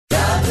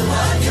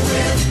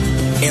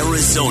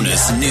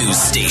Arizona's news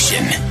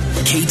station.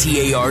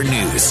 KTAR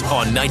News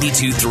on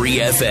 92.3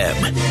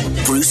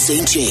 FM. Bruce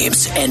St.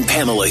 James and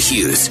Pamela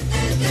Hughes.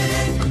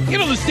 You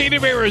know, the state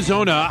of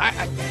Arizona,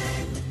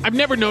 I've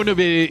never known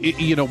of it,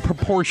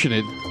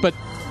 proportionate, but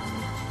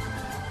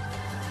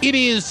it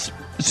is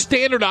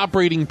standard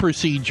operating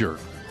procedure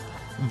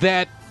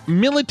that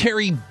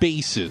military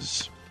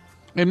bases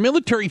and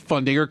military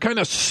funding are kind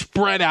of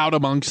spread out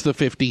amongst the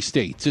 50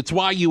 states. It's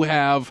why you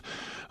have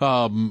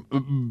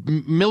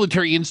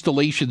military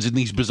installations in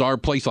these bizarre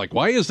places. Like,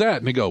 why is that?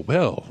 And they go,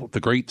 well, the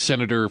great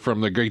senator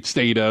from the great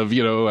state of,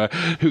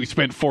 who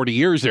spent 40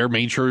 years there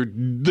made sure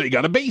they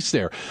got a base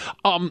there.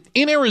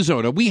 In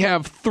Arizona, we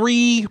have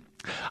three,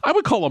 I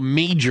would call them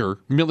major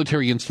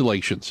military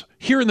installations.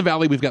 Here in the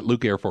Valley, we've got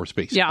Luke Air Force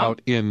Base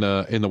out in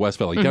the West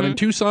Valley. Mm-hmm. Down in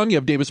Tucson, you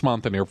have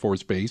Davis-Monthan Air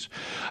Force Base.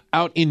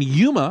 Out in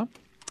Yuma,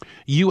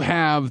 you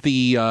have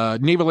the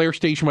Naval Air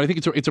Station, but I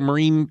think it's a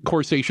Marine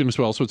Corps station as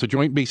well, so it's a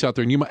joint base out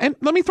there in Yuma. And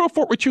let me throw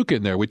Fort Huachuca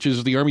in there, which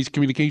is the Army's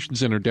communications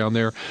center down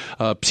there,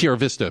 Sierra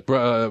Vista,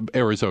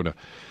 Arizona.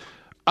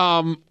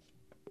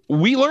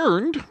 We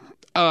learned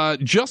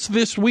just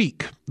this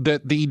week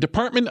that the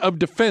Department of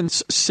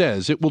Defense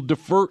says it will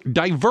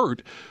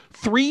divert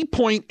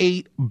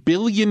 $3.8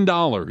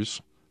 billion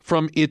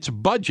from its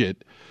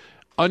budget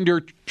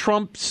under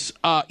Trump's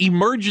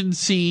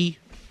emergency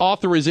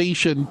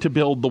authorization to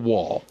build the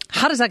wall.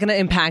 How is that going to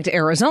impact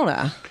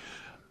Arizona?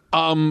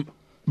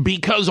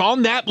 Because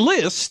on that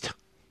list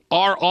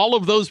are all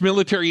of those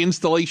military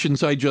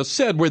installations I just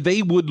said, where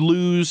they would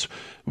lose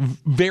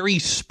very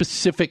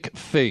specific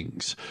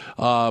things.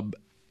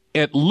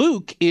 At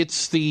Luke,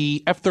 it's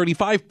the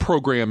F-35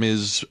 program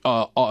is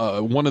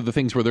one of the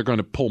things where they're going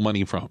to pull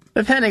money from.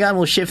 The Pentagon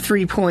will shift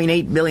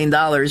 $3.8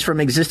 billion from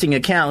existing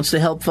accounts to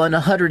help fund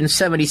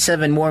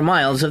 177 more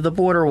miles of the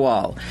border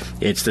wall.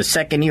 It's the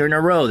second year in a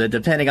row that the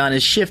Pentagon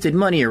has shifted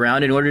money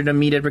around in order to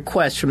meet a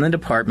request from the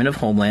Department of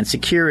Homeland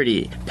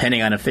Security.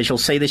 Pentagon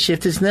officials say the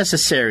shift is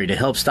necessary to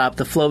help stop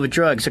the flow of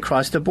drugs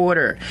across the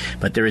border.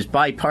 But there is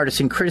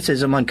bipartisan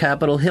criticism on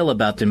Capitol Hill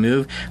about the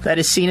move that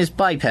is seen as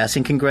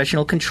bypassing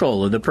congressional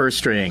control of the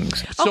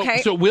strings.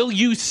 So will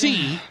you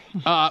see,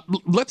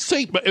 let's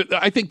say,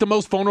 I think the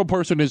most vulnerable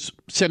person is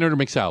Senator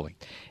McSally.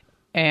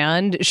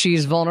 And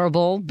she's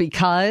vulnerable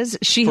because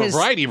she has... For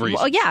a variety of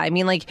reasons. Well, yeah, I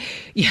mean,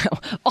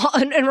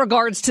 in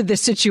regards to this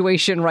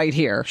situation right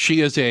here.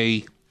 She is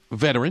a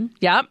veteran.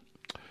 Yep.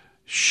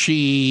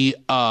 She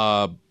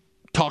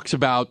talks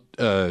about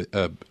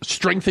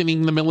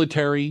strengthening the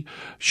military.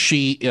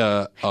 She's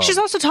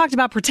also talked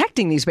about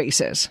protecting these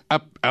bases.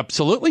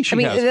 Absolutely,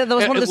 she has. That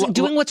was one of those,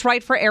 doing what's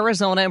right for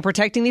Arizona and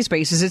protecting these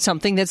bases. It's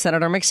something that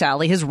Senator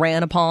McSally has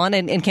ran upon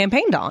and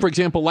campaigned on. For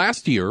example,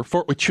 last year,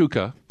 Fort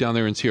Huachuca, down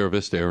there in Sierra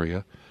Vista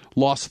area,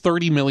 lost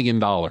 $30 million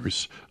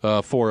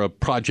for a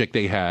project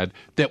they had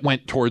that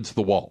went towards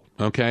the wall.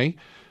 Okay?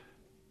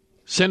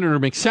 Senator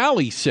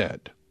McSally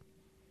said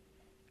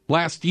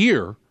last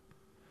year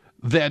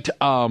that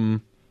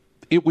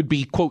it would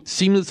be, quote,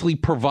 seamlessly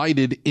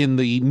provided in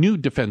the new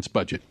defense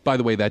budget. By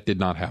the way, that did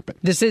not happen.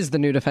 This is the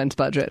new defense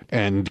budget.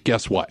 And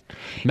guess what?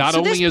 Not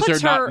only is there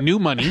not new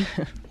money,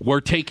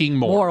 we're taking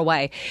more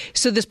away.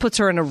 So this puts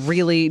her in a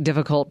really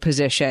difficult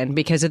position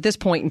because at this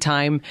point in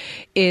time,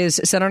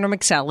 is Senator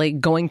McSally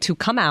going to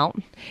come out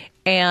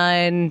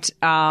and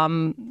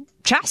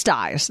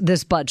chastise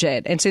this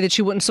budget and say that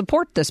she wouldn't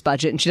support this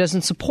budget and she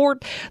doesn't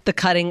support the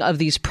cutting of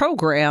these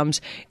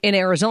programs in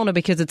Arizona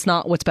because it's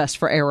not what's best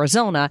for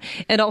Arizona,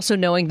 and also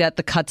knowing that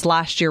the cuts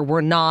last year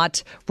were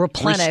not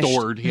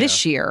replenished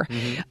this year.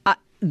 Mm-hmm.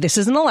 This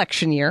is an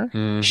election year.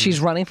 Mm-hmm. She's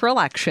running for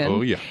election.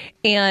 Oh, yeah.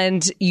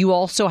 And you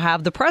also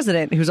have the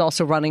president who's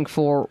also running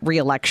for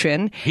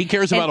re-election. He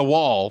cares about a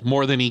wall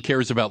more than he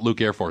cares about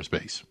Luke Air Force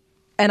Base.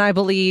 And I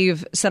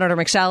believe Senator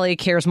McSally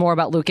cares more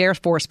about Luke Air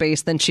Force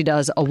Base than she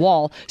does a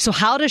wall. So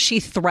how does she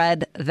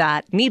thread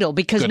that needle?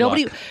 Because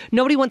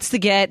nobody wants to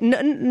get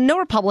no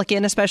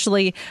Republican,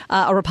 especially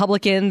a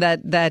Republican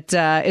that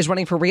is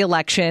running for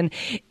re-election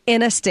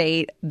in a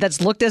state that's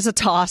looked as a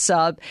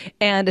toss-up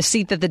and a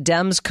seat that the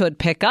Dems could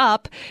pick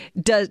up.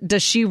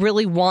 Does she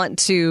really want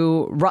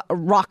to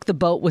rock the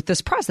boat with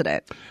this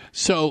president?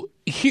 So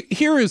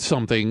here is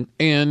something,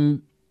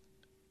 and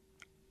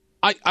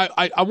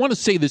I want to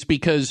say this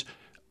because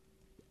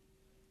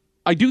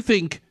I do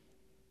think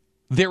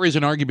there is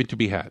an argument to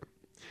be had.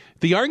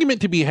 The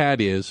argument to be had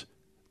is,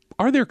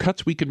 are there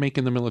cuts we could make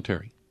in the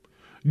military?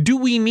 Do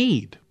we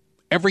need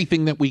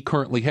everything that we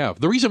currently have?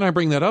 The reason I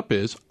bring that up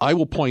is, I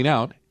will point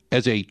out,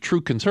 as a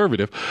true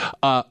conservative,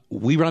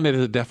 we run it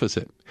at a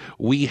deficit.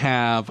 We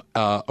have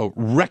a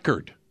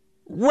record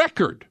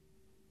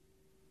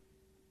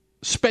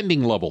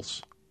spending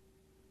levels.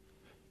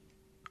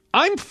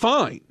 I'm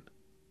fine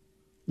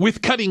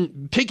with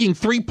taking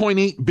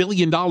 $3.8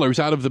 billion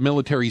out of the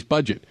military's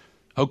budget,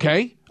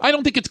 okay? I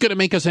don't think it's going to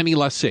make us any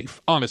less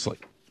safe, honestly.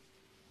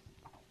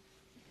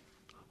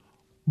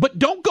 But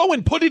don't go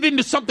and put it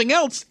into something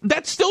else.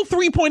 That's still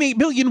 $3.8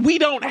 billion we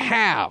don't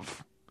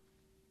have.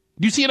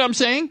 Do you see what I'm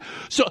saying?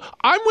 So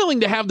I'm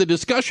willing to have the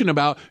discussion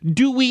about,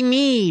 do we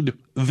need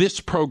this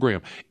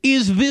program?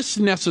 Is this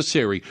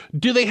necessary?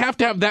 Do they have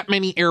to have that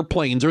many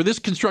airplanes or this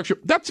construction?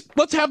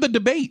 Let's have the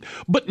debate,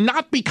 but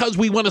not because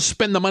we want to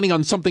spend the money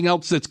on something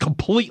else that's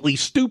completely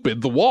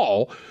stupid, the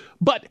wall,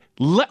 but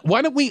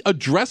why don't we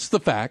address the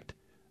fact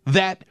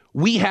that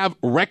we have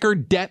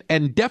record debt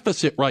and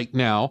deficit right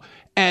now,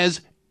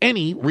 as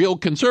any real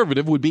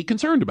conservative would be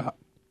concerned about?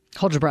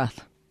 Hold your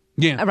breath.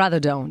 Yeah. I rather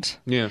don't.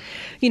 Yeah.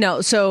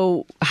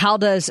 So how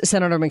does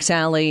Senator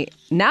McSally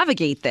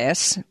navigate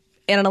this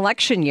in an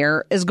election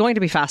year is going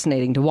to be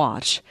fascinating to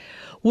watch.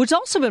 What's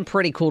also been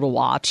pretty cool to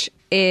watch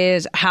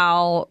is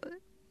how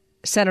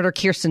Senator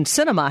Kyrsten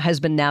Sinema has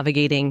been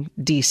navigating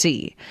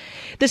D.C.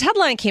 This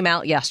headline came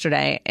out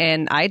yesterday,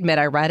 and I admit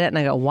I read it, and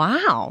I go,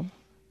 wow,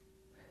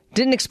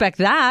 didn't expect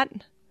that.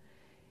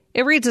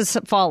 It reads as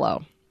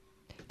follows.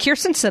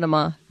 Kyrsten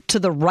Sinema to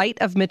the right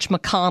of Mitch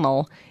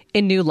McConnell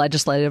in new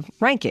legislative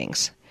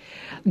rankings.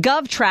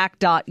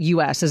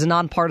 GovTrack.us is a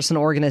nonpartisan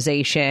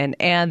organization,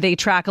 and they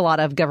track a lot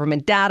of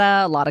government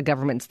data, a lot of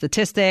government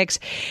statistics.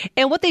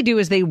 And what they do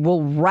is they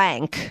will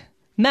rank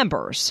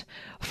members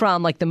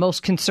from like the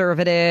most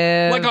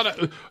conservative. Like on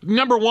a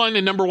number 1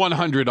 and number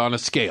 100 on a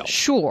scale.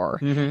 Sure.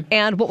 Mm-hmm.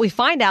 And what we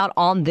find out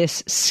on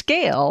this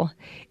scale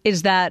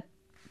is that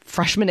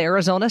freshman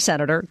Arizona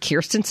Senator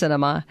Kyrsten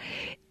Sinema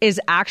is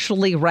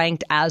actually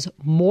ranked as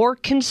more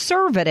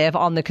conservative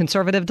on the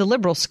conservative to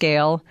liberal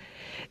scale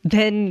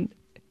than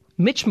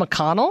Mitch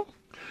McConnell.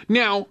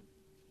 Now,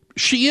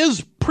 she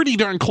is pretty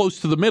darn close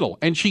to the middle,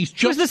 and she's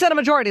just... Who's the Senate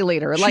Majority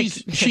Leader?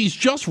 She's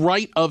just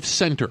right of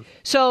center.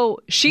 So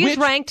she's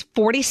ranked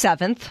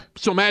 47th.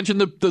 So imagine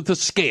the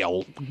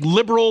scale,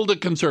 liberal to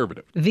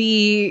conservative.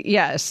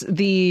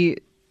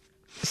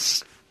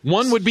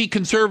 One would be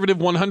conservative,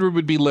 100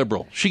 would be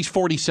liberal. She's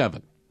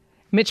 47.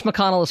 Mitch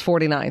McConnell is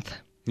 49th.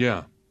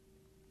 Yeah.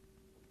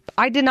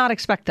 I did not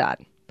expect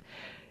that.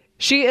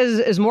 She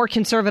is more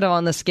conservative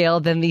on the scale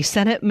than the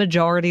Senate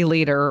Majority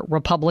Leader,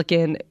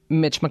 Republican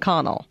Mitch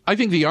McConnell. I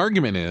think the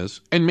argument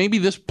is, and maybe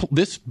this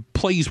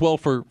plays well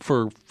for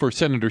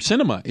Senator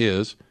Sinema,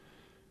 is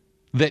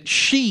that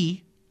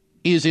she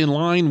is in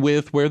line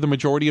with where the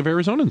majority of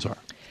Arizonans are.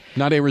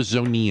 Not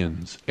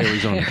Arizonians.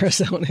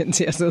 Arizonans,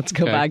 yes. Let's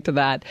go back to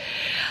that.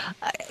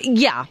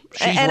 Yeah.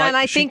 And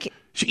I think...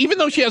 even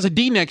though she has a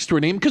D next to her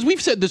name, because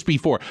we've said this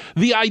before,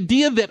 the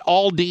idea that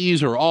all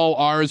Ds or all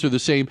Rs are the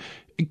same...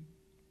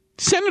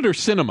 Senator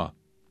Sinema,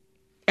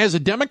 as a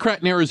Democrat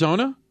in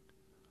Arizona,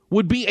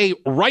 would be a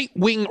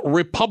right-wing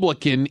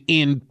Republican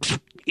in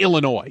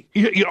Illinois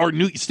or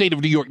state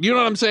of New York. You know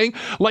what I'm saying?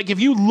 Like, if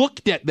you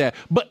looked at that,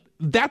 but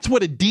that's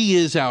what a D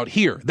is out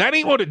here. That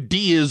ain't what a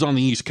D is on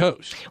the East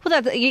Coast.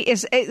 Well,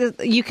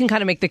 you can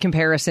kind of make the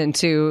comparison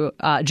to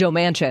Joe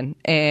Manchin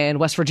in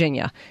West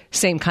Virginia.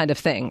 Same kind of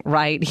thing,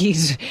 right?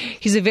 He's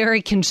a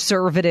very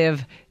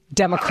conservative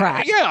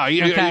Democrat.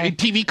 Okay?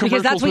 TV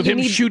commercials with him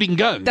shooting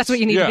guns. That's what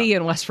you need to be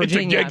in West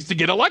Virginia. To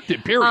get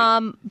elected,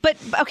 period. But,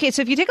 okay,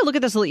 so if you take a look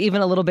at this even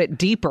a little bit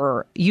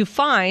deeper, you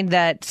find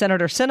that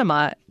Senator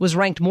Sinema was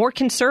ranked more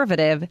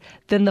conservative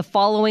than the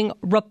following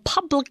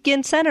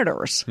Republican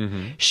senators.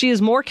 Mm-hmm. She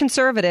is more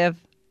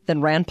conservative than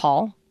Rand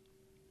Paul,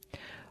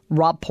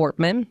 Rob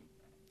Portman,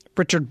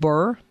 Richard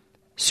Burr,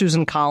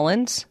 Susan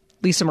Collins,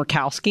 Lisa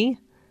Murkowski.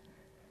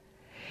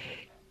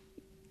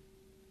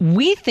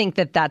 We think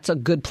that that's a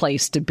good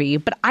place to be,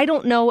 but I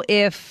don't know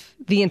if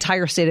the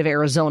entire state of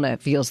Arizona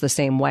feels the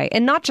same way.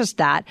 And not just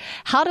that,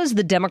 how does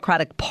the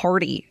Democratic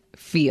Party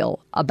feel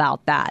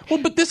about that?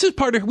 Well, but this is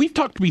part of, we've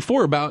talked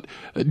before about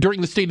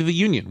during the State of the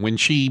Union when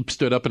she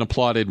stood up and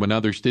applauded when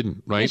others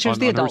didn't, right? On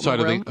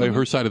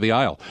her side of the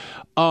aisle.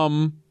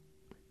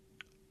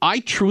 I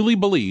truly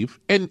believe,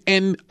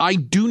 and I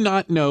do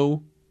not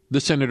know the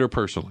senator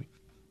personally,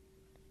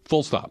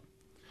 full stop.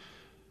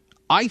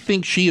 I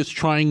think she is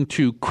trying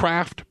to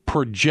craft,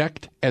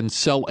 project, and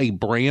sell a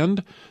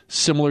brand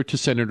similar to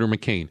Senator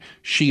McCain.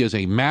 She is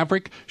a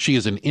maverick. She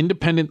is an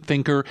independent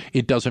thinker.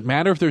 It doesn't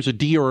matter if there's a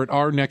D or an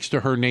R next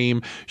to her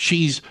name.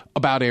 She's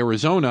about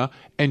Arizona,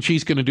 and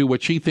she's going to do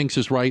what she thinks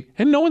is right,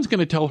 and no one's going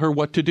to tell her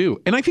what to do.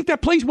 And I think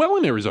that plays well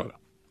in Arizona.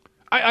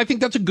 I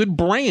think that's a good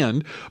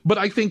brand, but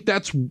I think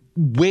that's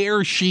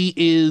where she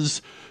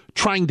is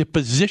trying to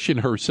position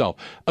herself,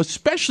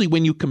 especially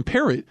when you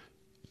compare it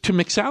to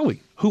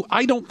McSally, who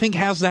I don't think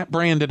has that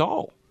brand at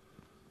all.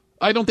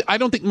 I don't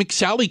think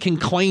McSally can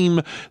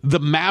claim the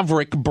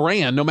Maverick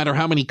brand, no matter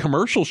how many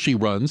commercials she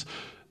runs.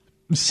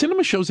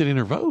 Sinema shows it in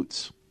her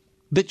votes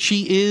that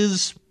she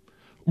is,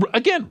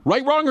 again,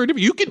 right, wrong, or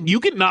different. You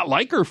can not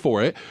like her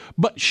for it,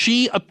 but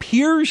she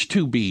appears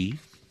to be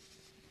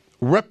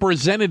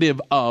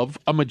representative of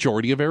a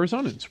majority of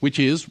Arizonans, which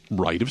is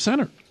right of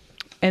center.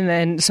 And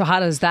then, so how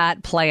does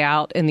that play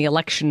out in the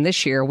election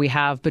this year we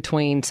have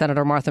between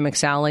Senator Martha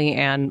McSally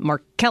and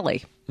Mark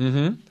Kelly?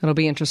 Mm-hmm. It'll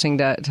be interesting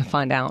to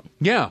find out.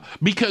 Yeah,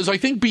 because I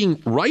think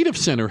being right of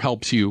center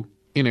helps you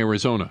in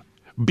Arizona.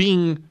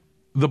 Being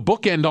the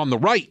bookend on the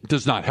right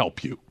does not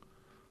help you.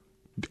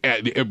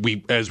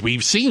 as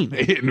we've seen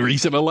in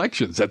recent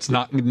elections. That's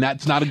not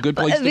a good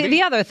place to be.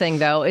 The other thing,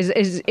 though, is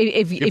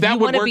if that you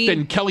would work, be,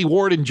 then Kelly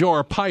Ward and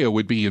Joe Arpaio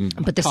would be in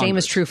But the Congress. same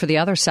is true for the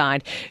other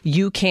side.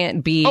 You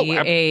can't be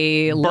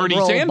a Bernie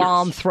liberal Sanders.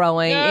 bomb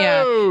throwing.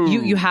 No.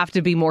 Yeah, you have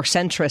to be more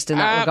centrist in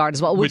that regard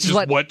as well, which is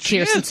what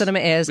Kyrsten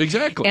Sinema is.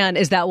 Exactly. And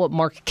is that what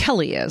Mark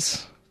Kelly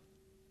is?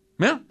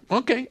 Yeah,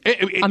 okay.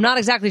 I'm not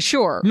exactly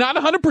sure. Not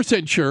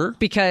 100% sure.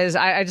 Because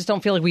I just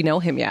don't feel like we know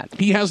him yet.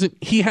 He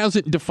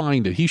hasn't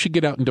defined it. He should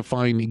get out and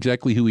define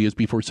exactly who he is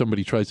before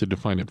somebody tries to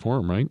define it for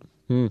him, right?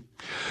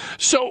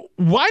 So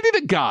why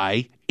did a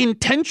guy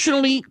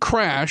intentionally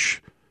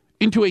crash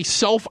into a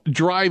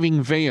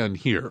self-driving van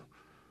here?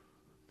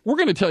 We're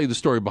going to tell you the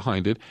story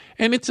behind it,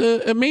 and it's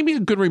maybe a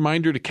good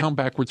reminder to count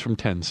backwards from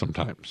 10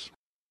 sometimes.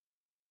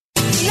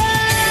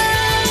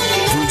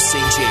 Bruce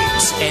St.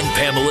 James and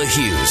Pamela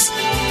Hughes.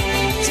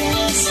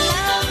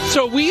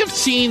 So we have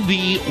seen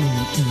the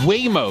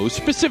Waymo,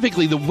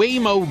 specifically the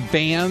Waymo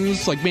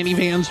vans, like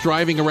minivans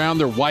driving around.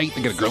 They're white.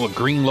 They got a little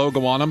green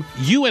logo on them.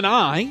 You and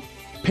I,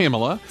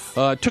 Pamela,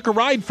 took a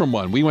ride from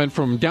one. We went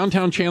from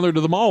downtown Chandler to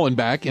the mall and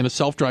back in a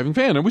self-driving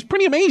van. It was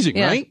pretty amazing,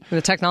 right?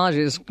 The technology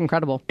is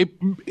incredible.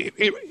 And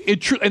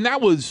that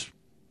was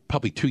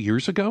probably 2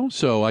 years ago,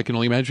 so I can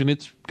only imagine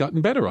it's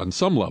gotten better on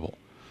some level.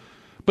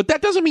 But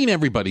that doesn't mean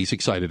everybody's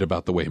excited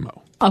about the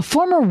Waymo. A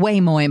former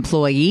Waymo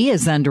employee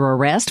is under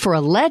arrest for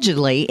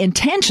allegedly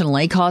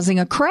intentionally causing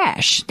a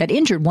crash that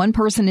injured one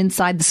person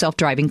inside the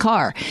self-driving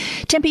car.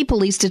 Tempe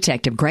Police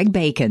Detective Greg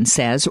Bacon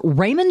says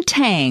Raymond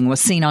Tang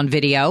was seen on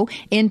video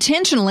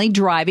intentionally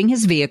driving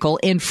his vehicle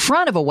in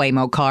front of a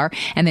Waymo car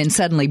and then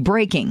suddenly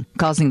braking,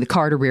 causing the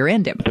car to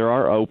rear-end him. There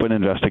are open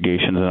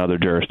investigations in other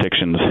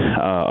jurisdictions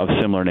of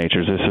similar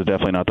natures. This is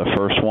definitely not the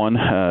first one.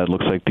 It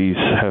looks like these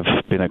have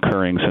been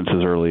occurring since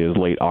as early as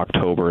late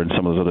October in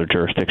some of those other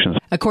jurisdictions.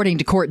 According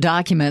to court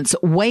documents,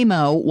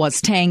 Waymo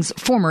was Tang's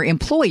former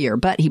employer,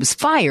 but he was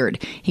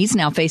fired. He's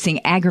now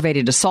facing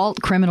aggravated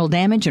assault, criminal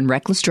damage, and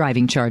reckless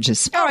driving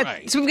charges. All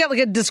right. So we've got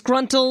like a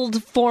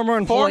disgruntled former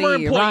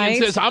employee,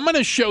 right? Says, I'm going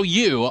to show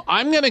you.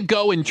 I'm going to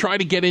go and try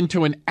to get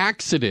into an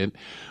accident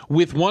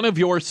with one of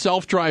your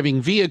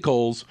self-driving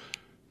vehicles.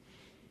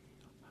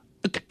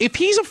 If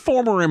he's a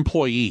former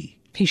employee,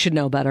 he should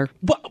know better.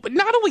 But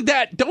not only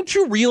that, don't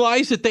you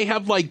realize that they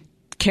have like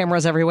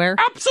cameras everywhere?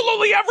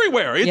 Absolutely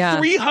everywhere. It's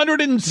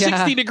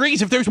 360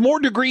 degrees. If there's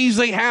more degrees,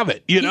 they have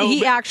it. You know,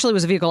 he actually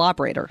was a vehicle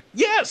operator.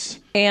 Yes.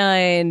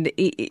 And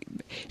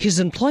his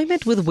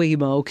employment with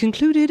Waymo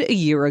concluded a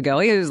year ago.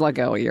 He was let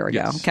go a year ago.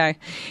 Yes. Okay.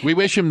 We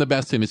wish him the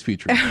best in his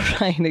future.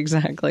 Right,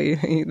 exactly.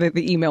 The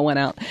email went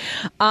out.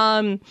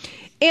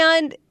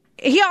 And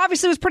he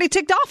obviously was pretty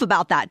ticked off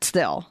about that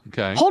still.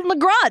 Okay. Holding a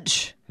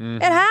grudge.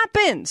 Mm-hmm. It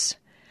happens.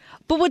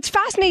 But what's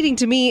fascinating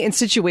to me in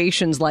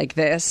situations like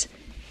this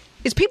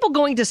is people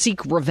going to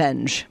seek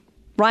revenge,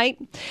 right?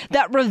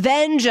 That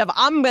revenge of,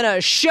 I'm going to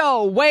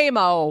show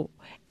Waymo.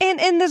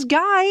 And this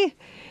guy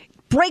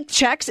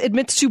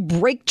admits to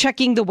brake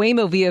checking the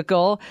Waymo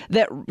vehicle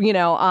that,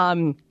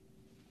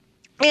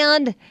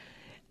 and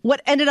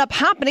what ended up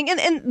happening,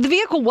 and the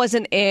vehicle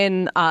wasn't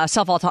in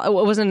it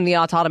wasn't in the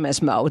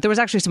autonomous mode. There was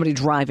actually somebody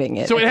driving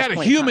it. So it had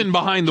a human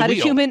behind the wheel. Had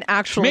a human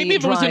actually Maybe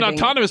if driving. It was an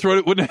autonomous mode,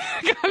 it wouldn't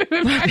have gotten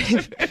an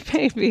accident.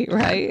 Maybe,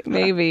 right?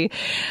 Maybe.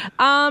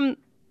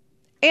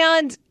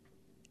 And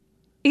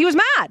he was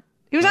mad.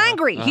 He was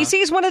angry. He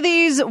sees one of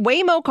these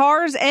Waymo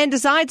cars and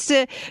decides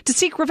to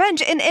seek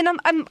revenge. And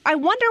I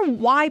wonder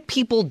why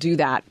people do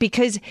that,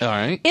 because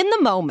in the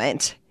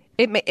moment,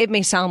 it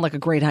may sound like a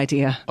great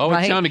idea. Oh,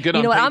 right? It sounded good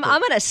on paper. paper.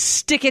 I'm going to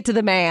stick it to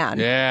the man.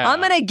 Yeah. I'm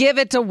going to give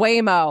it to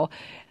Waymo.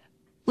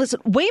 Listen,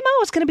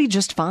 Waymo is going to be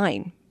just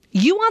fine.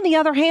 You, on the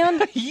other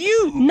hand,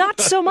 not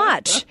so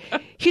much.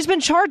 He's been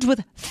charged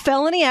with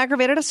felony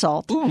aggravated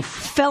assault,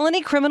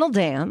 felony criminal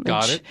damage.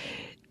 Got it.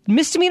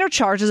 Misdemeanor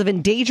charges of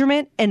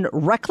endangerment and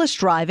reckless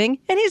driving,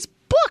 and he's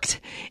booked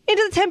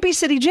into the Tempe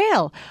City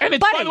Jail. And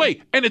it's, by the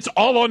way, it's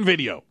all on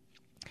video.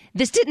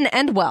 This didn't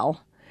end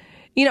well.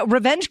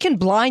 Revenge can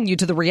blind you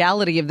to the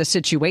reality of the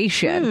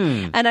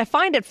situation. And I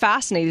find it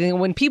fascinating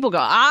when people go,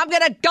 I'm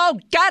going to go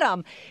get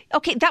him.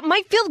 Okay, that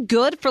might feel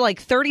good for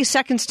like 30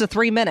 seconds to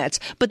 3 minutes,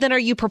 but then are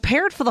you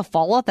prepared for the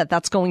fallout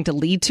that's going to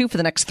lead to for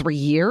the next 3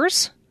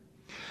 years?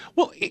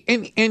 Well,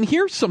 and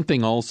here's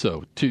something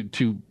also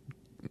to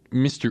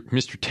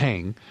Mr.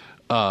 Tang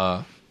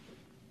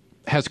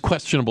has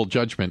questionable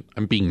judgment.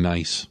 I'm being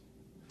nice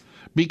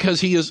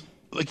because he is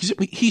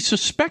he's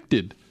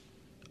suspected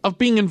of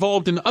being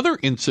involved in other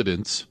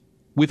incidents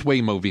with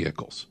Waymo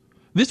vehicles.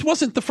 This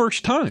wasn't the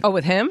first time. Oh,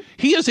 with him?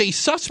 He is a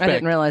suspect. I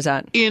didn't realize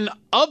that. In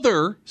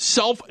other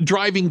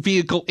self-driving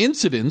vehicle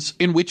incidents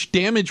in which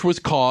damage was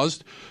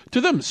caused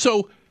to them.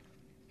 So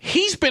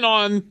he's been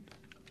on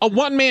a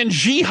one-man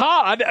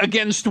jihad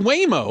against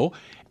Waymo,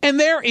 and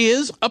there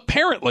is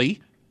apparently,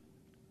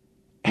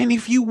 and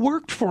if you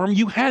worked for him,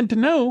 you had to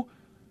know,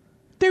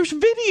 there's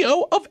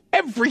video of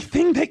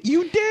everything that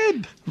you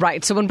did.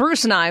 Right. So when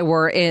Bruce and I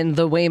were in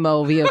the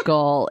Waymo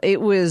vehicle,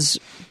 it was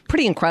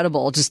pretty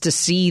incredible just to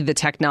see the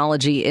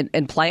technology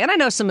in play. And I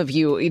know some of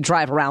you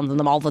drive around in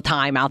them all the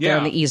time out there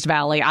in the East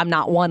Valley. I'm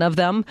not one of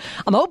them.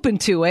 I'm open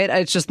to it.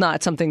 It's just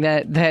not something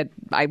that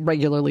I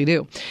regularly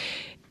do.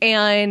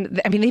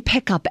 And, I mean, they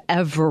pick up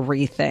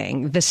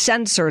everything. The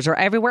sensors are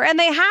everywhere, and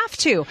they have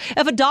to.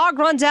 If a dog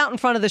runs out in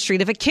front of the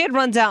street, if a kid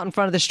runs out in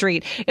front of the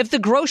street, if the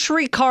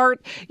grocery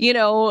cart,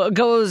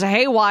 goes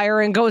haywire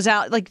and goes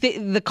out, like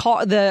the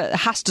car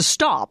has to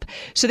stop.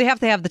 So they have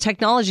to have the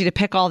technology to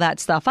pick all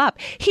that stuff up.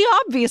 He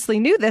obviously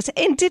knew this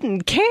and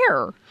didn't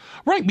care.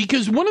 Right,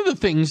 because one of the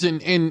things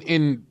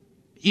in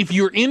if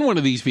you're in one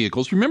of these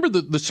vehicles, remember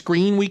the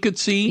screen we could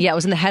see? Yeah, it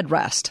was in the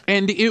headrest.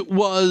 And it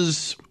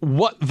was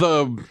what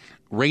the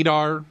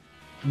radar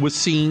was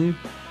seeing,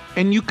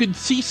 and you could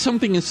see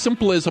something as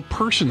simple as a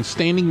person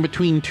standing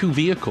between two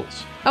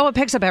vehicles. Oh, it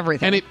picks up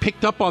everything. And it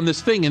picked up on this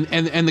thing,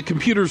 and the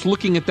computer's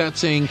looking at that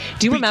saying,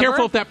 do you remember?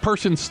 Careful if that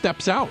person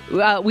steps out.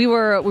 We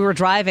were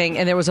driving,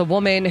 and there was a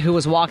woman who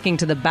was walking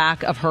to the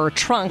back of her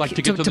trunk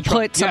to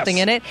put something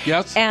in it.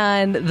 Yes.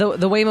 And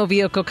the Waymo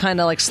vehicle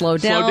kind of like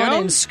slowed down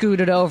and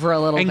scooted over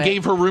a little bit. And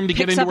gave her room to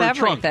get into her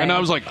trunk. And I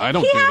was like, I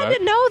don't do that. He had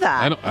to know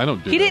that. I don't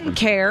do that. He didn't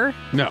care.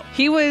 No.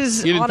 He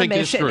was on a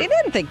mission. He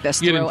didn't think this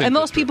through. And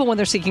most people, when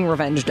they're seeking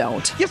revenge,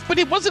 don't. Yes, but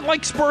it wasn't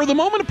like spur of the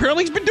moment.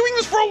 Apparently, he's been doing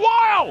this for a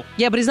while.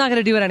 Yeah, but he's not going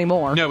to do it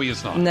anymore. No, he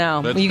is not.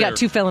 No, That's you fair. got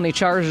 2 felony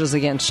charges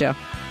against you.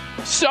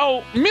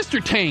 So,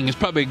 Mr. Tang is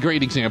probably a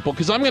great example,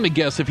 because I'm going to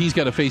guess if he's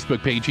got a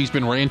Facebook page, he's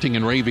been ranting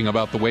and raving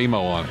about the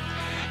Waymo on it.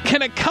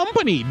 Can a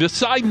company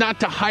decide not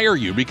to hire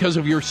you because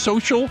of your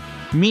social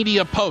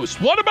media post?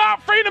 What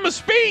about freedom of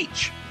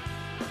speech?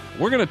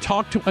 We're going to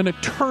talk to an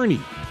attorney.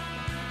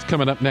 It's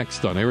coming up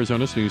next on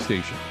Arizona's news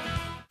station.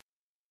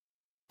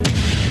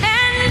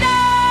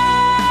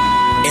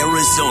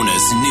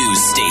 Arizona's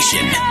news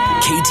station,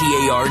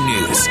 KTAR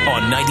News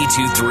on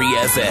 92.3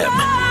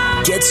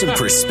 FM. Get some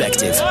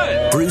perspective.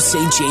 Bruce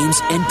St. James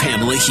and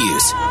Pamela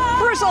Hughes.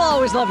 Bruce, I'll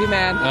always love you,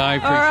 man. I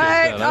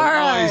appreciate that.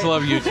 I always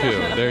love you, too.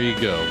 There you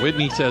go.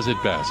 Whitney says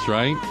it best,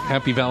 right?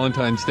 Happy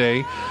Valentine's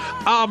Day.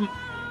 I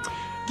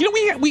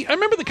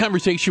remember the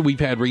conversation we've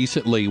had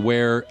recently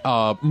where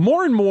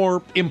more and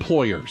more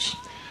employers,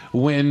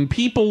 when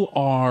people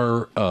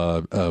are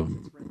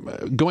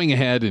going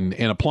ahead and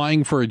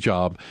applying for a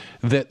job,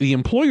 that the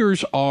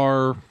employers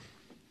are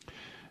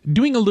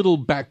doing a little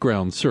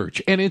background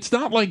search. And it's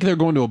not like they're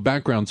going to a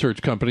background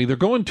search company. They're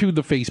going to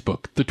the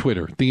Facebook, the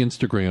Twitter, the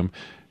Instagram,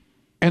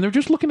 and they're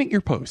just looking at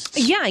your posts.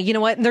 Yeah, you know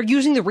what? They're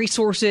using the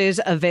resources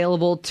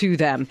available to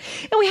them.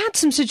 And we had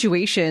some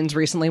situations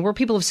recently where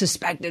people have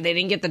suspected they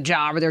didn't get the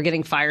job or they're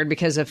getting fired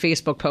because of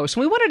Facebook posts.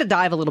 And we wanted to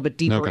dive a little bit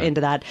deeper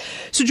into that.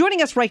 So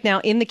joining us right now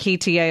in the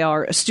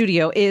KTAR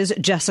studio is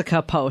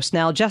Jessica Post.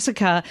 Now,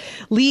 Jessica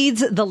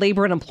leads the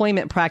labor and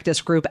employment practice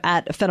group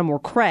at Fenimore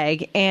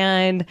Craig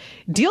and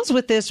deals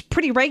with this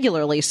pretty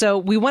regularly. So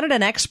we wanted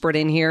an expert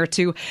in here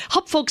to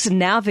help folks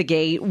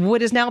navigate what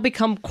has now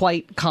become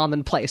quite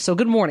commonplace. So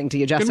good morning to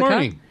you, Jessica. Good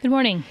morning. Good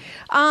morning.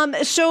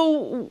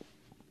 So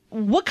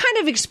what kind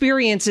of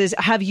experiences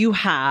have you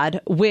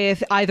had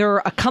with either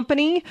a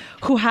company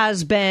who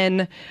has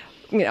been,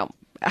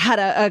 had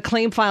a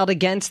claim filed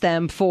against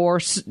them for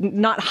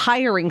not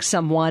hiring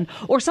someone,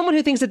 or someone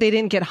who thinks that they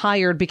didn't get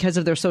hired because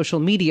of their social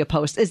media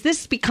posts? Is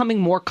this becoming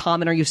more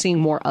common? Are you seeing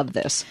more of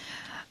this?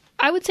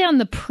 I would say on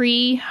the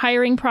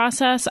pre-hiring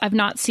process, I've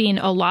not seen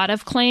a lot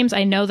of claims.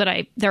 I know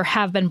that there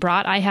have been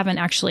brought. I haven't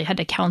actually had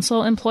to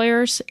counsel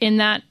employers in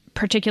that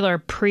particular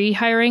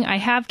pre-hiring. I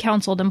have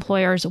counseled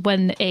employers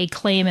when a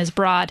claim is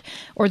brought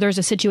or there's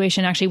a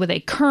situation actually with a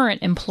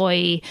current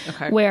employee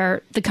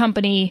where the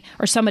company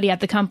or somebody at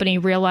the company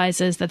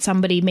realizes that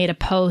somebody made a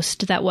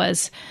post that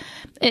was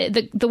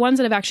the ones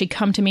that have actually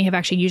come to me have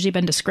actually usually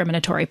been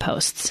discriminatory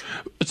posts.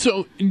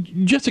 So,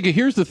 Jessica,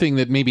 here's the thing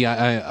that maybe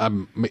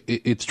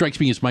it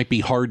strikes me as might be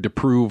hard to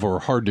prove or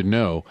hard to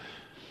know.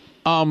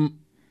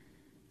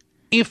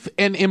 If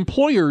an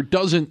employer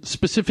doesn't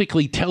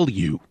specifically tell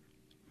you,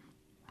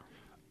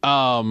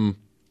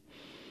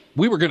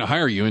 we were going to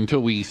hire you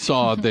until we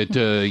saw that,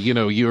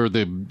 you're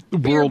the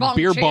world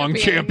beer bong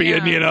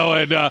champion,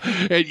 and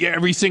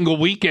every single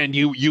weekend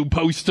you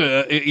post,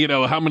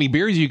 how many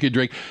beers you could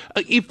drink.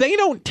 If they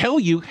don't tell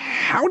you,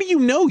 how do you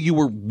know you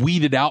were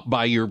weeded out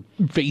by your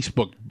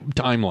Facebook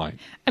timeline?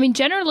 I mean,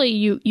 generally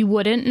you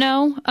wouldn't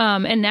know.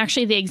 And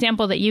actually the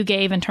example that you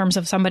gave in terms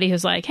of somebody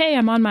who's like, hey,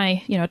 I'm on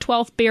my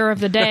 12th beer of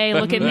the day,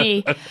 look at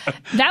me.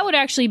 That would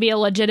actually be a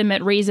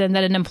legitimate reason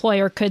that an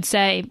employer could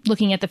say,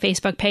 looking at the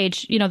Facebook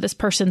page, this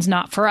person's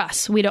not for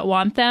us. We don't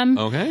want them.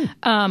 Okay.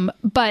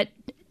 But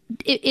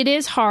it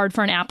is hard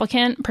for an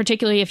applicant,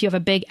 particularly if you have a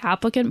big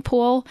applicant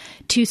pool,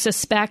 to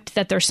suspect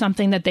that there's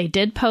something that they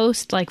did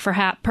post, like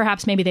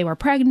perhaps maybe they were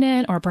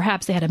pregnant or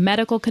perhaps they had a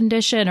medical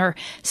condition or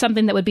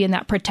something that would be in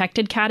that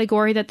protected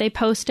category that they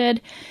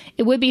posted.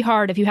 It would be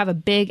hard if you have a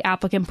big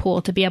applicant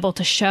pool to be able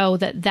to show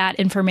that that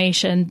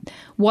information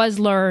was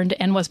learned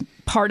and was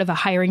part of a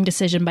hiring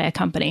decision by a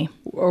company.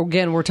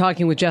 Again, we're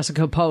talking with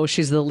Jessica Post.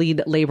 She's the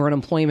lead labor and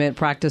employment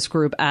practice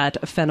group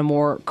at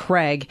Fenimore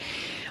Craig.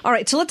 All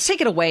right, so let's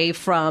take it away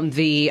from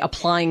the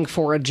applying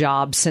for a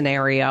job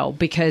scenario,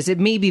 because it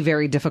may be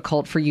very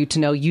difficult for you to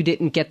know you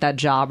didn't get that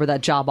job or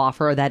that job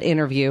offer or that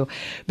interview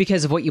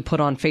because of what you put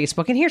on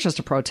Facebook. And here's just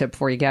a pro tip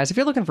for you guys. If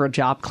you're looking for a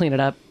job, clean it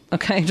up.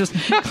 Okay, just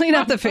clean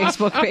up the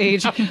Facebook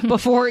page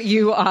before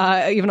you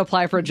even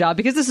apply for a job,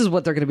 because this is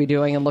what they're going to be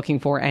doing and looking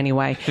for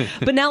anyway.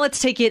 But now let's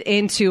take it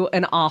into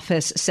an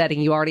office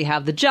setting. You already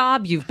have the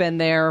job. You've been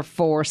there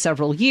for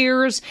several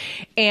years,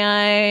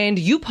 and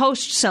you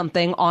post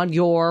something on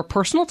your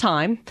personal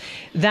time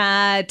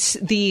that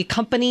the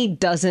company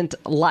doesn't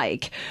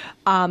like.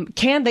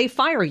 Can they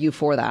fire you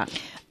for that?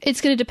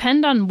 It's going to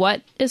depend on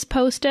what is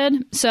posted.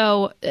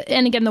 So,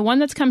 and again, the one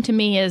that's come to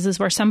me is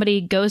where somebody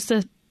goes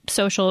to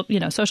social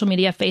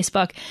media,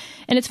 Facebook.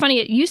 And it's funny,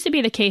 it used to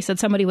be the case that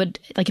somebody would,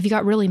 like, if you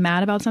got really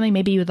mad about something,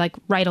 maybe you would like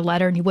write a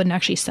letter and you wouldn't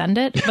actually send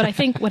it. But I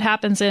think what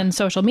happens in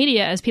social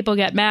media is people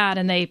get mad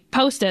and they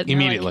post it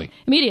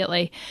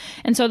immediately.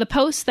 And so the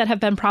posts that have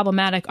been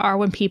problematic are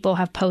when people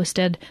have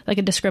posted like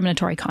a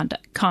discriminatory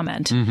comment.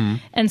 Mm-hmm.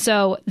 And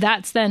so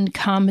that's then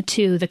come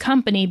to the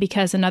company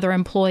because another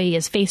employee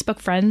is Facebook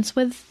friends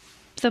with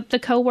the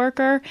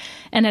coworker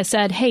and has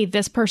said, hey,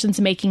 this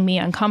person's making me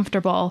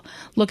uncomfortable.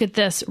 Look at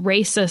this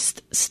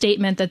racist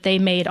statement that they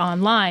made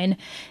online.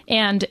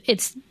 And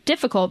it's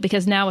difficult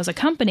because now as a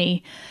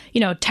company,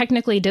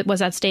 technically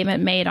was that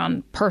statement made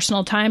on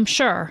personal time?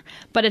 Sure.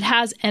 But it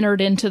has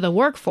entered into the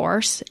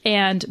workforce.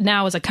 And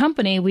now as a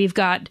company, we've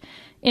got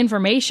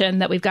information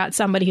that we've got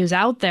somebody who's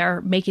out there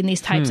making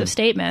these types of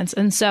statements.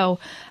 And so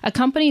a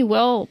company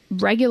will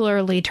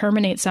regularly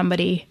terminate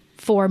somebody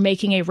for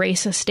making a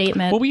racist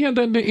statement. Well, we had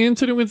that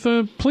incident with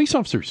police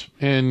officers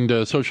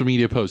and social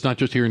media posts, not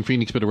just here in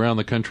Phoenix, but around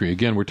the country.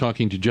 Again, we're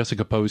talking to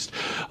Jessica Post,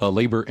 a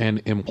labor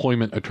and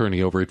employment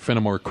attorney over at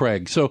Fenimore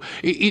Craig. So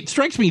it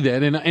strikes me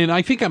that, and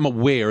I think I'm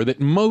aware that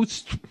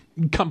most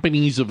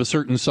companies of a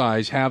certain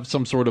size have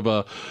some sort of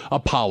a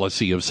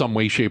policy of some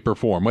way, shape, or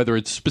form, whether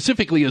it's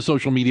specifically a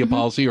social media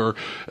policy or,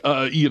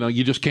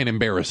 you just can't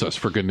embarrass us,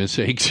 for goodness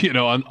sakes,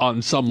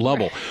 on some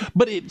level.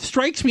 But it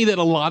strikes me that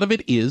a lot of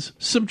it is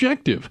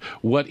subjective.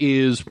 What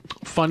is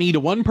funny to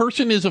one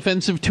person is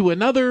offensive to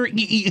another,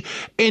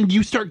 and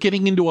you start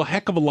getting into a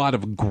heck of a lot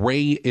of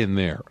gray in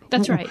there.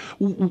 That's right.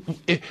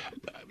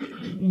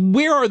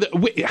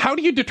 How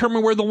do you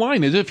determine where the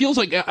line is? It feels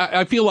like,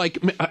 I feel like,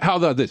 how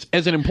about this?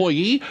 As an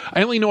employee,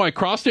 I only know I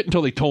crossed it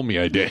until they told me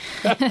I did.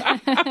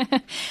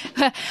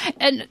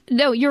 And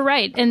no, you're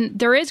right. And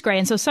there is gray.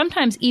 And so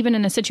sometimes even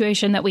in a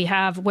situation that we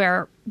have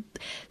where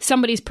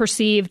somebody's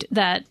perceived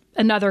that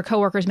another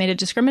coworker's made a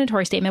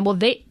discriminatory statement, well,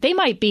 they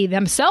might be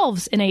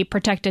themselves in a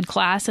protected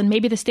class, and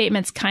maybe the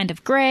statement's kind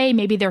of gray.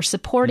 Maybe they're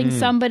supporting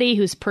somebody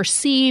who's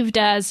perceived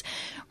as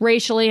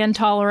racially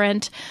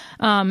intolerant.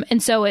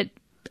 And so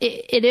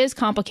it is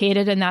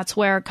complicated, and that's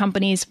where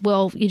companies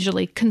will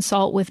usually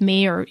consult with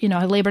me or,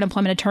 a labor and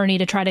employment attorney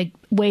to try to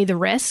weigh the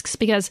risks,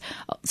 because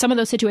some of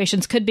those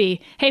situations could be,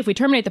 hey, if we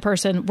terminate the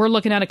person, we're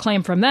looking at a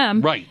claim from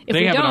them. Right. If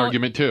they have an don't,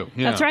 argument too.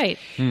 Yeah. That's right.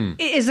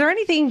 Is there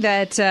anything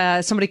that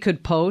somebody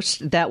could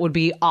post that would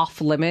be off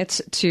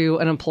limits to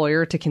an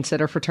employer to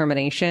consider for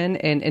termination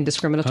and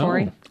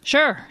discriminatory? Oh.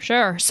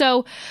 Sure.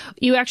 So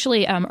you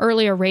actually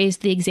earlier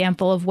raised the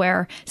example of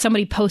where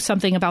somebody posts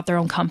something about their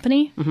own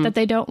company that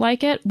they don't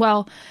like it.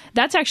 Well,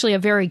 that's actually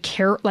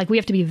we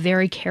have to be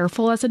very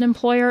careful as an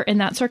employer in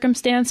that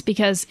circumstance,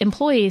 because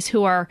employees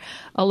who are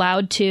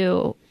allowed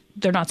to,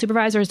 they're not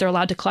supervisors, they're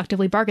allowed to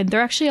collectively bargain.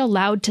 They're actually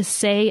allowed to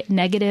say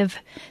negative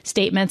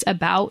statements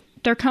about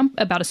their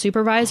about a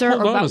supervisor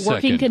or about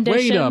working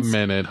conditions. Wait a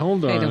minute.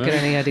 Hold on. I don't get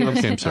any idea.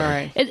 Okay, I'm sorry. All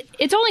right.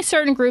 It's only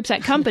certain groups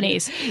at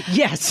companies.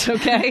 Yes.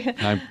 Okay.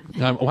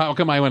 How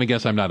come I want to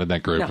guess I'm not in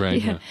that group,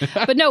 right? Yeah.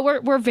 But no,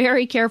 we're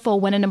very careful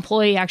when an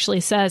employee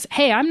actually says,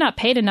 hey, I'm not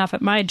paid enough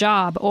at my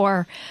job,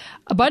 or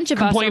a bunch of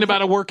complain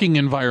about a working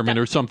environment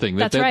or something.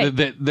 That's right.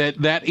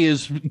 That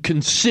is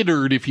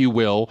considered, if you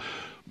will,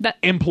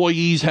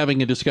 employees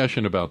having a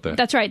discussion about that.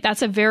 That's right.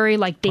 That's a very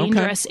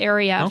dangerous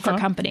area for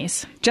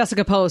companies.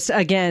 Jessica Post,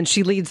 again,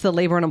 she leads the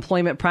Labor and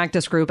Employment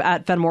Practice Group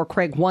at Fenimore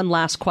Craig. One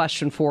last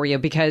question for you,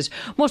 because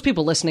most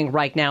people listening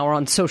right now are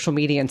on social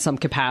media in some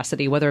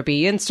capacity, whether it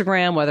be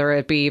Instagram, whether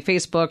it be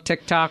Facebook,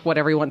 TikTok,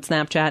 whatever you want,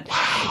 Snapchat.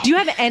 Wow. Do you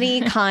have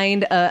any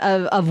kind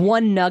of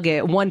one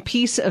nugget, one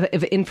piece of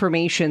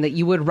information that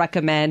you would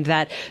recommend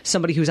that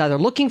somebody who's either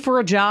looking for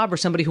a job or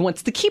somebody who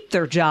wants to keep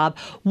their job,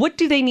 what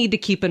do they need to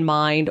keep in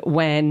mind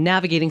when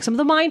navigating some of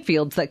the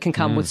minefields that can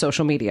come with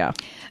social media?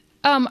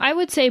 I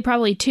would say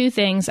probably two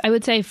things. I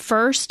would say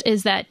first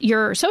is that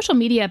your social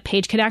media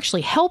page can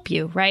actually help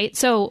you, right?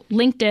 So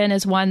LinkedIn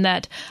is one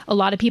that a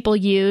lot of people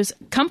use.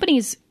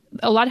 Companies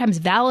a lot of times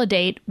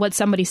validate what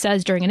somebody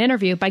says during an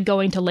interview by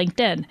going to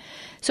LinkedIn.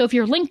 So if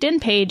your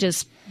LinkedIn page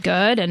is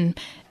good and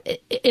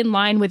in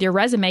line with your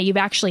resume, you've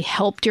actually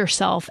helped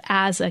yourself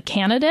as a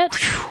candidate.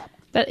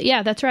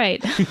 Yeah, that's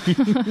right.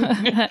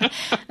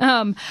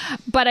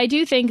 But I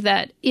do think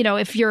that,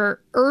 if your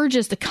urge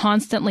is to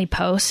constantly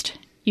post,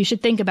 you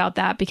should think about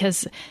that,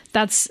 because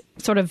that's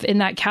sort of in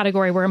that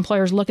category where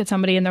employers look at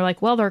somebody and they're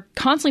like, well, they're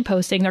constantly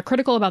posting, they're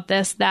critical about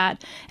this,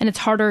 that, and it's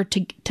harder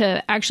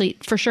to actually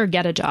for sure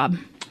get a job.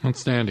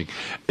 Outstanding.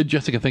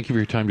 Jessica, thank you for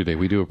your time today.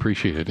 We do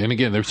appreciate it. And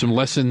again, there's some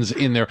lessons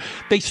in there.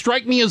 They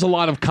strike me as a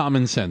lot of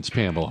common sense,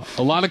 Pamela.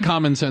 A lot of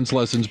common sense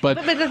lessons.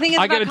 But the thing is,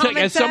 I got to tell you,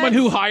 as someone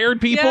who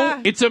hired people,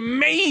 Yeah. it's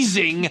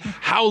amazing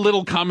how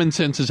little common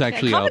sense is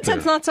actually out there.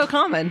 Common sense not so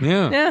common.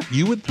 Yeah,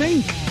 you would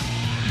think.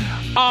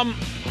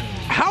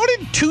 How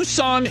did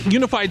Tucson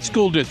Unified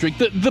School District,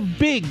 the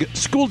big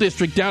school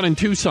district down in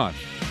Tucson,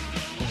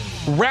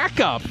 rack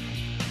up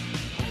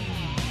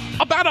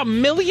about $1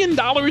 million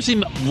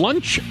in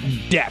lunch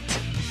debt?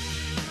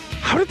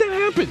 How did that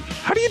happen?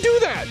 How do you do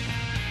that?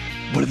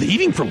 What are they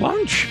eating for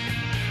lunch?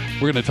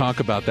 We're going to talk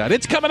about that.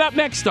 It's coming up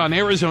next on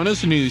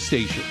Arizona's news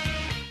station.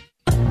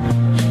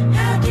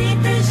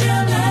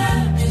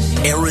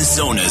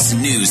 Arizona's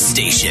news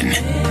station,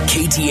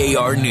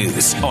 KTAR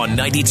News on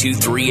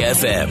 92.3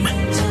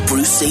 FM.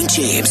 Bruce St.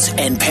 James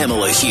and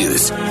Pamela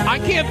Hughes. I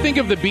can't think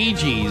of the Bee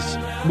Gees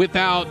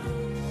without,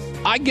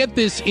 I get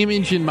this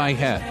image in my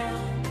head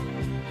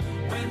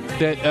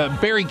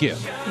that Barry Gibb.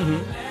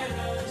 Mm-hmm.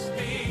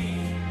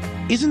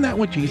 Isn't that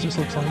what Jesus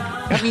looks like?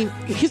 I mean,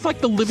 he's like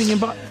the living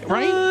embodiment,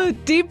 right?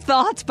 Deep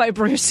thoughts by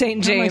Bruce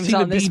St. James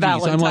on this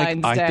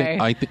Valentine's Day.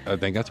 I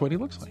think that's what he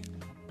looks like.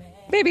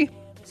 Maybe.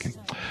 Okay.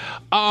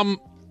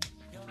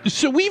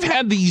 So we've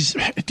had these.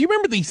 Do you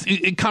remember these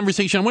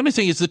conversation? I want to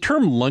say, is the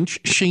term lunch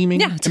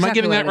shaming? Yeah, am exactly I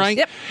getting that right?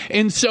 Yep.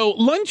 And so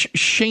lunch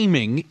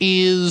shaming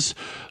is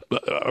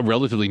a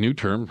relatively new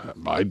term.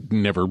 I've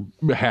never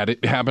had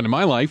it happen in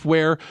my life,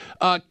 where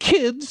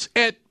kids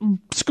at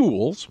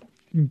schools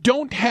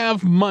don't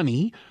have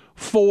money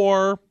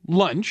for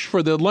lunch,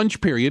 for the lunch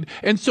period,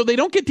 and so they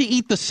don't get to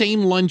eat the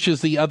same lunch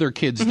as the other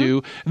kids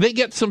do. They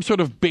get some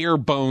sort of bare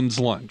bones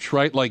lunch,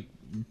 right? Like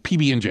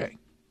PB&J.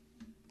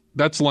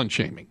 That's lunch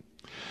shaming.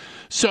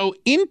 So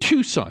in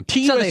Tucson,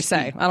 TUSD... So they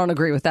say. I don't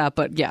agree with that,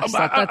 but yes, that's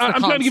the concept.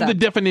 I'm trying to give the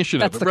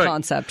definition of it. That's the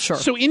concept, sure.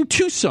 So in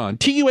Tucson,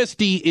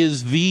 TUSD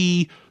is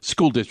the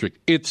school district.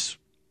 It's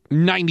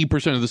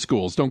 90% of the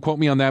schools. Don't quote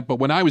me on that, but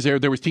when I was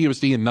there was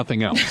TUSD and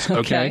nothing else.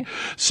 Okay?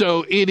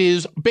 So it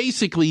is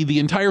basically the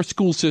entire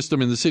school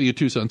system in the city of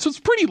Tucson. So it's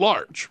pretty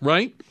large,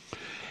 right?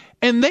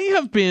 And they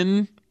have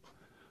been...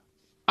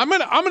 I'm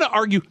gonna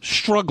argue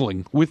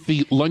struggling with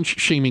the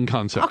lunch shaming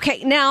concept.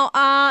 Okay,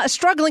 now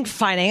struggling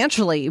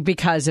financially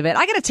because of it.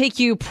 I got to take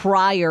you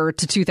prior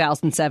to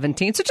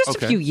 2017, so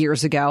just a few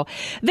years ago.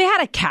 They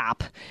had a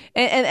cap,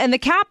 and the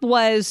cap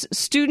was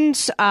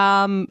students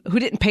who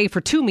didn't pay for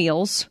 2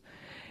 meals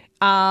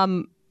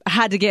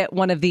had to get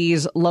one of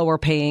these lower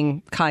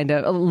kind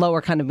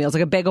of meals,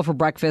 like a bagel for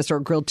breakfast or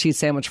a grilled cheese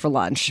sandwich for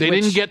lunch. They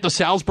didn't get the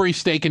Salisbury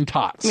steak and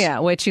tots. Yeah,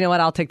 which, you know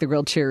what, I'll take the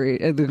grilled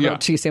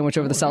cheese sandwich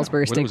over the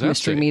Salisbury steak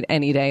mystery meat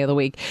any day of the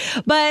week.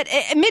 But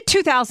in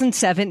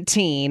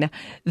mid-2017,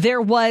 there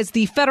was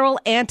the Federal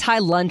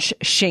Anti-Lunch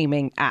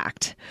Shaming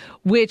Act,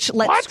 which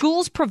let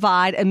schools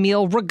provide a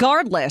meal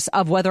regardless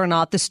of whether or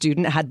not the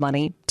student had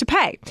money to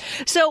pay.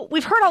 So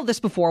we've heard all this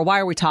before. Why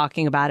are we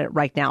talking about it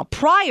right now?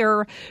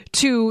 Prior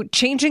to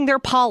changing their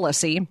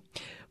policy,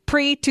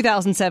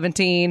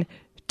 pre-2017,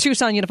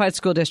 Tucson Unified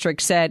School District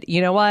said,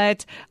 you know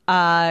what,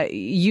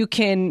 you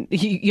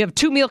have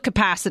 2 meal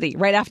capacity,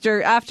 right?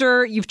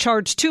 After you've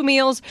charged 2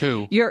 meals,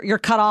 you're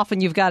cut off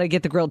and you've got to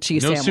get the grilled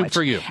cheese sandwich. No soup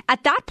for you.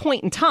 At that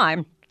point in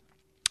time,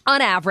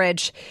 on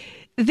average,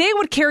 they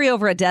would carry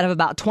over a debt of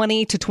about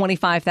 $20,000 to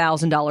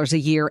 $25,000 a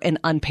year in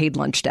unpaid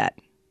lunch debt.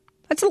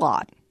 That's a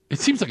lot. It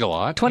seems like a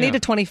lot. 20 to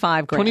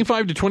 25 grand.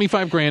 25 to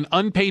 25 grand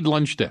unpaid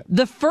lunch debt.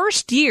 The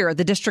first year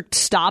the district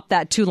stopped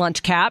that 2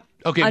 lunch cap.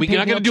 Okay, we're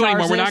not going to do it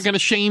anymore. We're not going to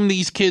shame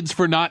these kids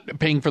for not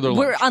paying for their lunch.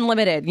 We're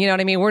unlimited. You know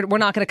what I mean? We're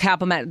not going to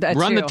cap them at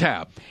Run 2. the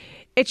tab.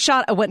 It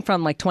went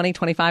from like 20,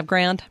 25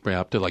 grand.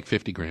 Yeah, up to like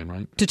 50 grand,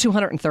 right? To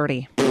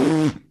 230.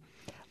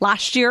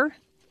 Last year.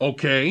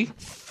 Okay.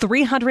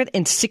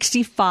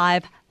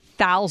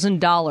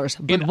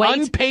 $365,000 in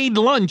unpaid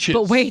lunches.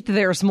 But wait,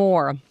 there's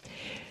more.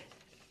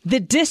 The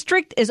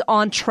district is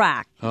on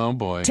track. Oh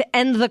boy! To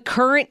end the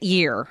current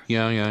year.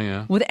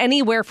 Yeah. With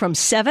anywhere from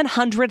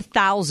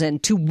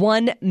 $700,000 to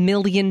 $1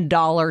 million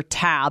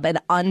tab in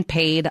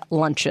unpaid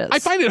lunches. I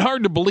find it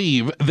hard to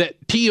believe that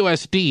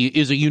TUSD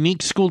is a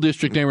unique school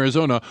district in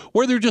Arizona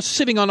where they're just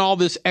sitting on all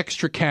this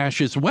extra cash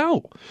as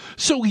well.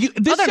 So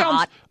this sounds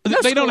not.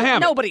 Don't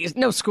have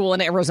no school in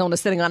Arizona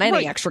sitting on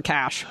any extra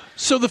cash.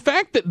 So the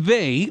fact that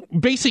they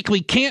basically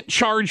can't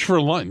charge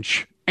for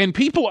lunch. And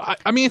people,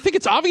 I mean, I think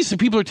it's obvious that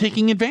people are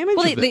taking advantage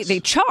of this. They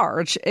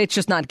charge. It's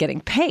just not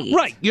getting paid.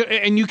 Right.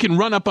 And you can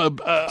run up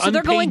a so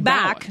they're going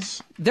back.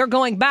 Balance. They're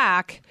going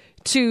back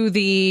to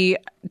the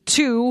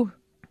 2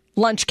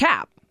 lunch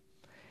cap.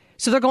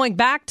 So they're going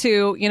back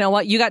to, you know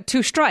what, you got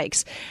 2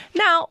 strikes.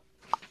 Now,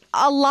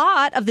 a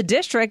lot of the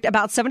district,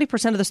 about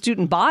 70% of the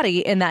student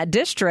body in that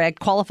district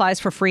qualifies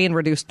for free and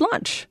reduced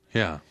lunch.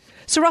 Yeah.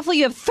 So roughly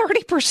you have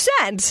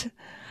 30%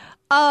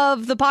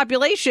 of the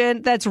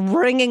population that's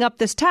ringing up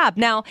this tab.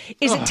 Now,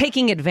 is it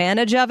taking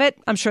advantage of it?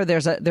 I'm sure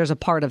there's a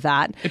part of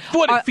that. It's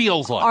what it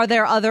feels like. Are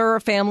there other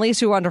families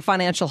who are under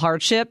financial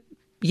hardship?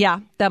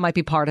 Yeah, that might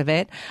be part of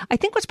it. I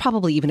think what's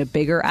probably even a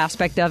bigger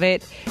aspect of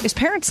it is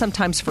parents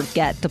sometimes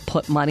forget to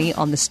put money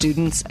on the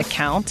student's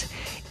account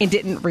and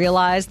didn't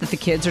realize that the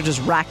kids are just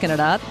racking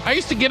it up. I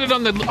used to get it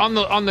on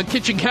the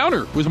kitchen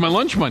counter with my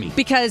lunch money.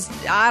 Because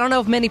I don't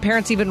know if many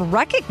parents even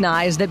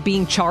recognize that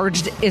being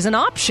charged is an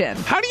option.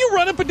 How do you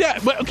run up a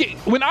debt? Okay,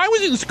 when I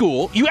was in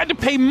school, you had to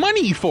pay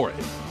money for it.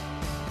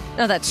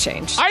 No, that's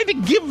changed. I had to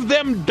give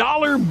them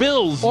dollar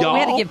bills, Well, y'all. we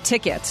had to give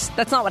tickets.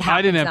 That's not what happens.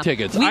 I didn't have now.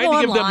 tickets. We I had go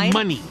to give online. them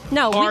money.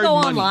 No, we Hard go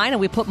money. online and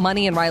we put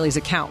money in Riley's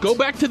account. Go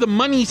back to the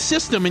money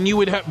system and you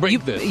would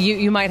break this.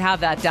 You might have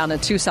that down in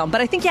Tucson.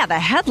 But I think, the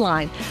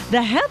headline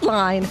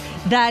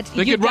that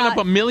They could run up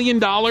 $1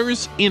 million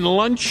in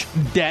lunch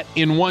debt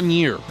in 1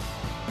 year.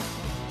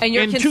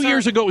 and 2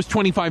 years ago, it was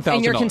 $25,000.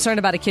 And you're concerned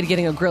about a kid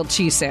getting a grilled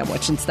cheese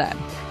sandwich instead.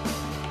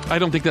 I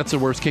don't think that's the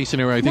worst case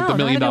scenario. I think the $1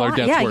 million debt's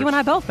worse. Yeah, you and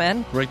I both,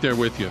 man. Right there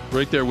with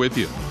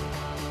you.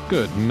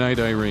 Good night,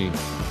 Irene.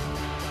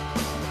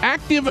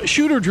 Active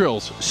shooter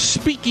drills.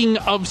 Speaking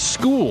of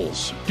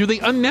schools, do they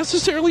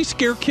unnecessarily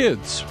scare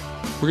kids?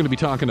 We're going to be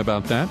talking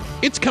about that.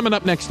 It's coming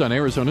up next on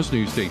Arizona's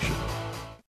News Station.